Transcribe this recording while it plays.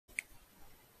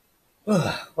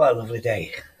Oh, what a lovely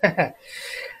day. A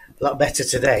lot better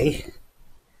today.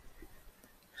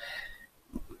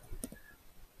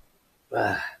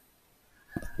 Ah,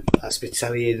 that's me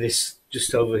telling you this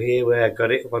just over here where I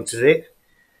got it, wanted it,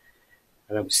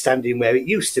 and I'm standing where it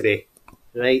used to be,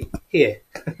 right here.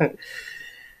 Got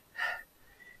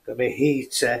my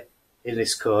heater in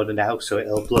this corner now, so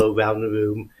it'll blow around the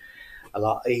room a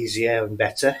lot easier and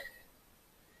better.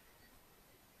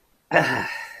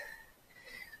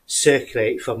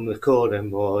 Circulate from the corner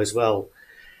more as well.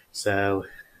 So,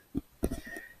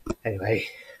 anyway,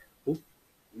 a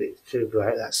bit too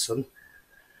bright that sun.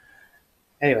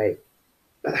 Anyway,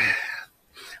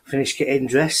 finish getting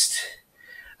dressed,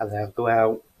 and then I'll go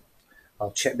out.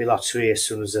 I'll check my lottery as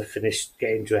soon as I've finished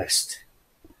getting dressed.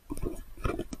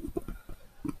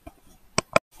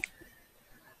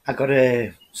 I got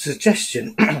a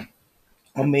suggestion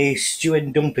on my stew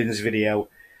and dumplings video.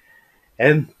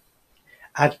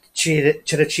 Add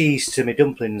cheddar cheese to my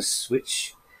dumplings,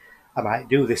 which I might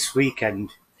do this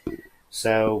weekend.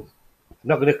 So I'm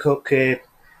not going to cook the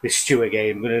stew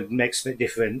again. I'm going to make something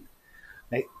different.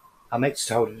 I'll make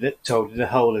toad in the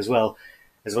hole as well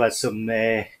as some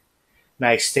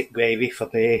nice thick gravy for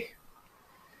the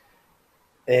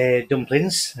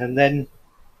dumplings, and then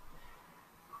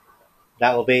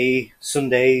that'll be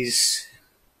Sunday's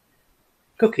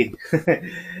cooking.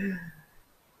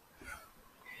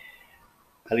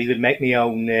 I'll even make my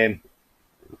own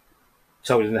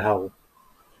toad in the hole,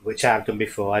 which I've done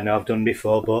before. I know I've done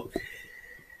before, but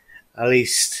at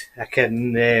least I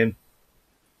can,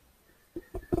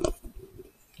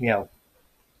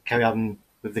 carry on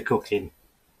with the cooking.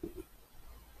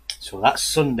 So that's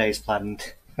Sunday's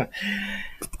planned.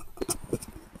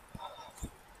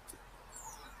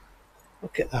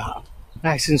 Look at that,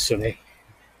 nice and sunny.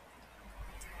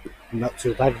 Not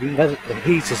too bad. The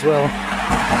heat as well.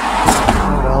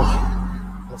 Oh well,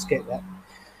 let's get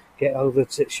over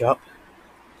to the shop.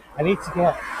 I need to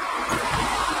get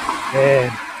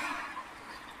a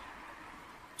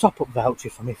top-up voucher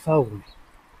for my phone.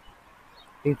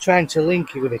 Been trying to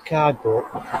link it with a card, but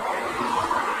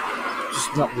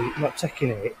just not taking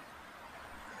it.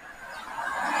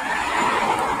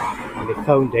 And the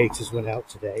phone data's run out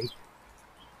today.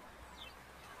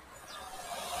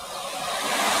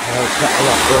 It's not a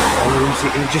lot, but I'll use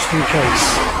it just in case.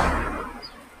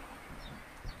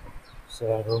 So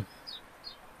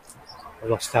I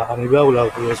lost out on my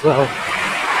rollover as well.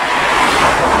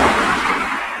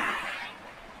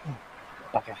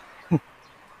 Bugger.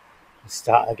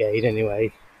 Start again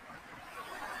anyway.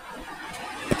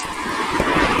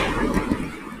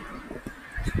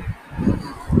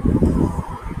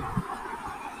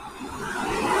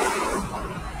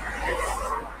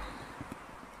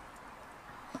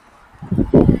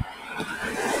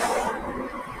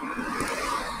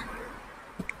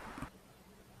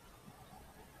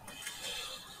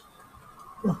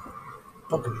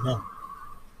 Bugger me now.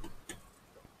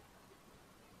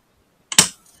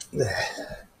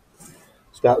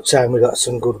 It's about time we got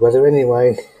some good weather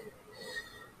anyway.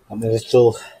 I'm a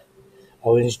little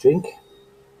orange drink.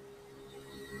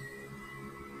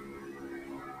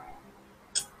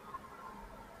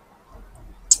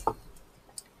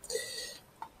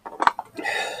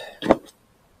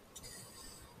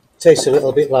 Tastes a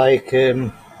little bit like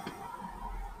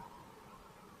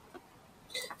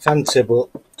Fanta, but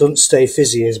don't stay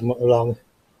fizzy as long.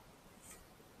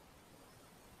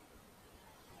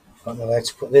 Don't know where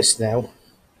to put this now.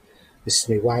 This is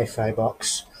my Wi-Fi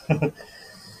box.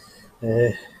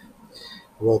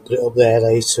 We'll put it up there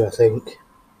later, I think.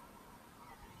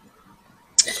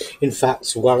 In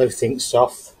fact, while everything's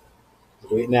off, I'll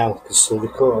do it now. I can still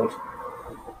record.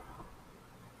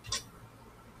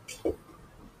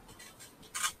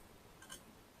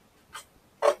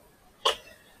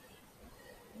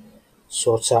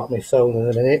 Sort out my phone in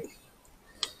a minute.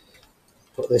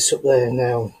 Put this up there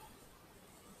now.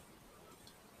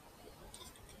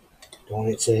 Don't want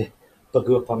it to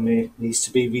bugger up on me. Needs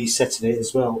to be resetting it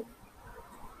as well.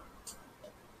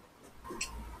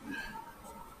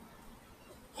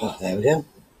 Oh, there we go.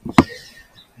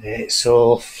 It's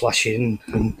all flashing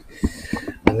and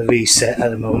the reset at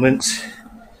the moment.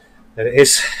 There it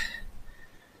is.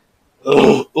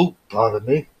 Oh, pardon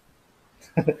me.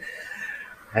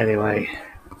 Anyway,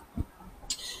 I'm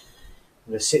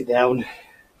going to sit down,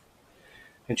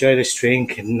 enjoy this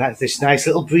drink, and this nice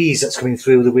little breeze that's coming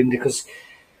through the window because I'm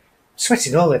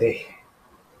sweating already.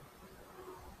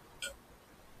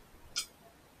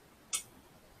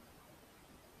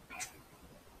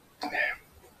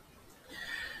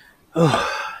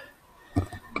 Oh.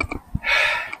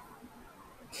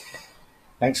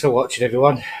 Thanks for watching,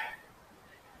 everyone.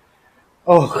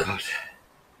 Oh God,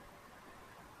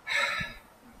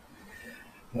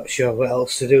 not sure what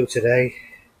else to do today.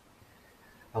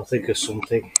 I'll think of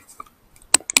something.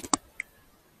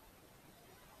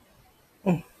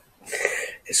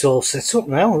 It's all set up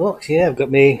now. Look, yeah, I've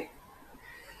got my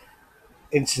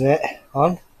internet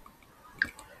on.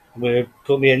 I'm going to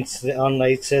put my internet on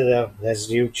later. There's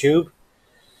YouTube.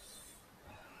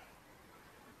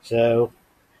 So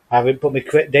I haven't put my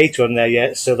correct data on there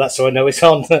yet, so that's how I know it's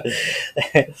on.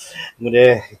 I'm going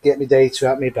to get my data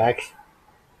out of my bag,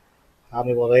 out of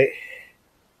my wallet,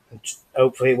 and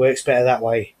hopefully it works better that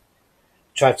way.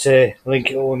 Tried to link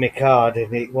it up with my card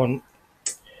and it won't.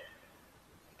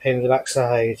 Pain in the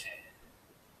backside.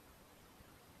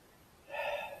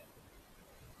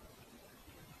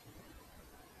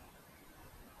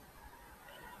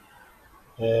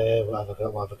 What have I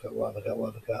got? What have I got? What have I got?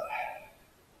 What have I got?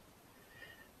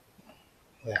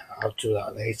 Yeah, I'll do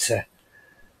that later.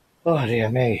 Oh dear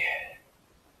me.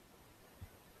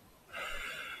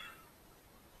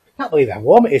 I can't believe how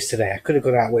warm it is today. I could have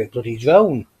gone out with a bloody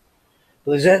drone.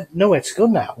 But there's nowhere to go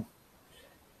now.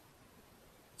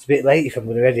 It's a bit late if I'm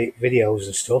going to edit videos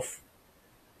and stuff.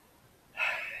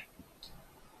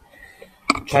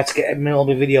 Try to get all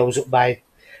my videos up by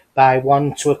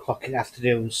 1, 2 o'clock in the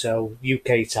afternoon, so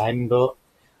UK time, but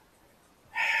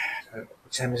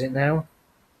what time is it now?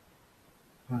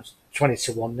 Oh, it's 20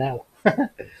 to 1 now.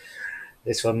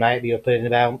 This one might be up in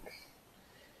about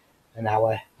an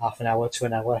hour, half an hour to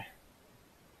an hour.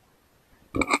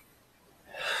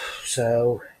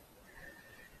 So,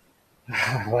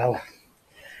 well,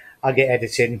 I'll get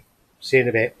editing. See you in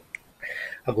a bit.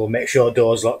 I'll go make sure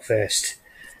doors lock first.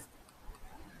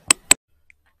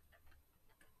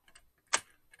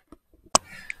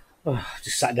 Oh,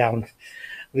 just sat down.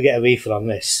 We get a refill on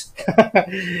this.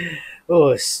 Oh,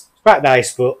 it's quite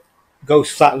nice, but goes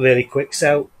flat really quick.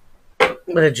 So I'm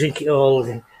gonna drink it all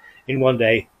in one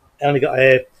day. I only got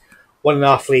a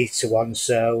 1.5 litre one.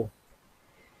 So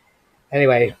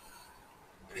anyway,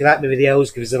 if you like my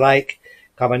videos, give us a like,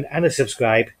 comment, and a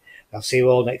subscribe. I'll see you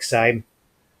all next time.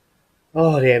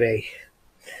 Oh dear me.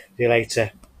 See you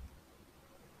later.